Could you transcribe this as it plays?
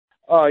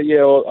Oh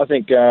yeah, well, I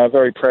think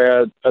very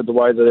proud of the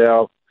way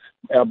that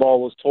our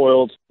bowlers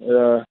toiled.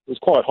 It was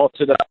quite hot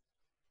today.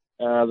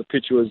 The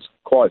pitch was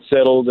quite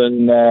settled,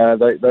 and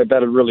they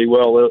batted really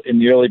well in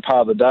the early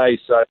part of the day.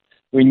 So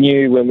we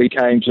knew when we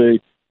came to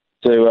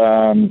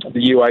the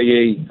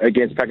UAE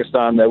against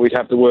Pakistan that we'd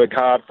have to work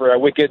hard for our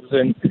wickets,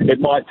 and it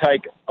might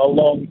take a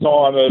long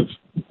time of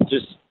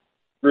just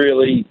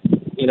really,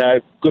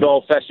 good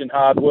old-fashioned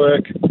hard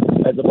work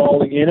as a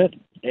bowling unit,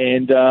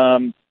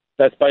 and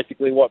that's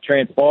basically what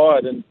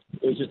transpired. And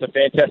it was just a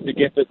fantastic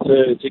effort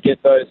to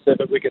get those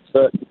 7 wickets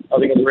for, I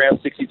think it was around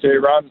 62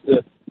 runs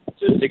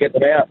to get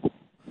them out.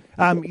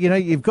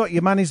 You've got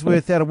your money's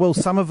worth out of Will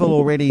Somerville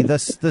already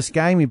this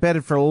game. He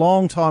batted for a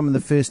long time in the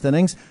first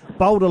innings,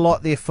 bowled a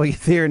lot there for you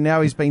there, and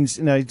now he's been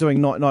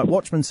doing night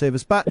watchman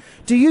service. But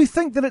do you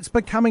think that it's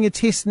becoming a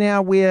test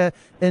now where,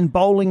 in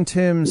bowling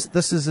terms,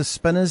 this is a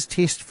spinner's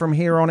test from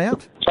here on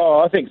out? Oh,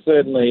 I think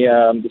certainly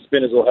the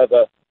spinners will have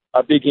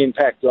a big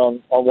impact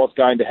on what's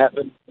going to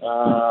happen.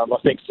 I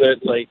think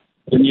certainly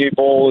the new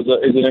ball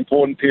is an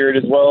important period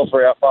as well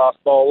for our fast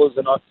bowlers,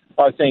 and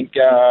I think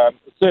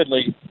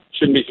certainly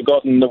shouldn't be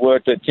forgotten the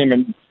work that Tim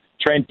and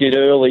Trent did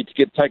early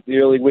to take the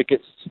early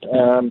wickets.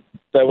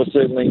 They were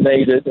certainly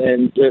needed,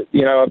 and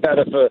a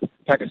batter for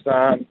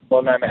Pakistan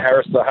by the name of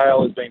Haris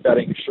Sohail has been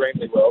batting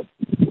extremely well,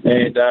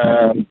 and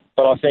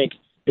but I think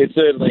it's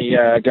certainly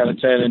going to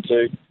turn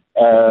into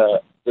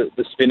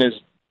the spinners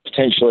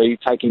potentially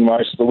taking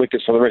most of the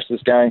wickets for the rest of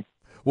this game.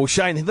 Well,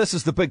 Shane, this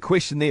is the big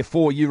question there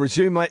for you.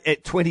 Resume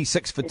at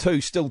 26 for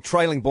 2, still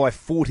trailing by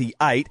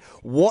 48.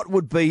 What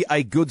would be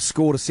a good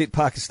score to set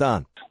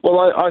Pakistan? Well,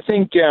 I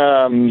think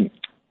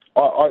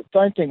I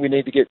don't think we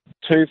need to get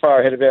too far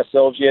ahead of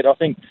ourselves yet. I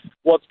think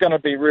what's going to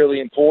be really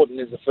important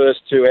is the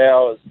first 2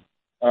 hours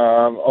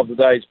of the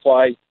day's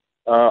play.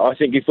 I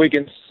think if we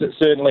can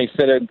certainly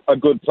set a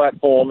good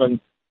platform and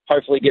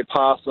hopefully get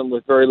past them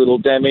with very little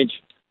damage,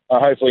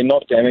 hopefully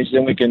not damage,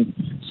 then we can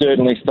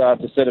certainly start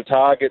to set a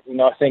target.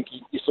 And I think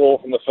you saw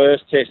from the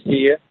first test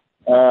here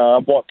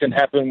what can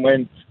happen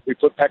when we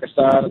put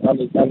Pakistan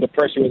under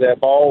pressure with our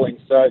bowling.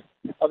 So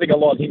I think a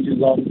lot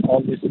hinges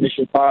on this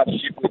initial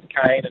partnership with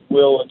Kane and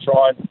Will, and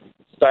try and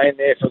stay in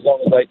there for as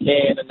long as they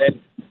can. And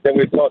then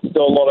we've got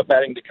still a lot of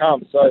batting to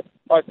come. So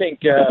I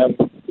think, I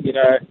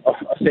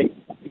think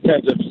in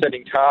terms of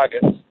setting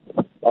targets,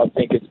 I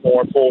think it's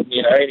more important,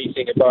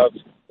 anything above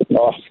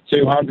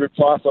 200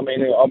 plus. I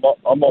mean,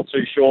 I'm not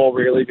too sure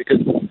really, because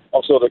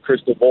I'm sort of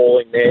crystal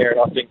balling there,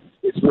 and I think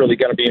it's really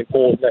going to be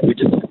important that we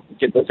just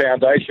get the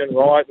foundation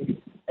right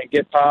and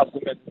get past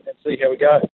them and see how we go.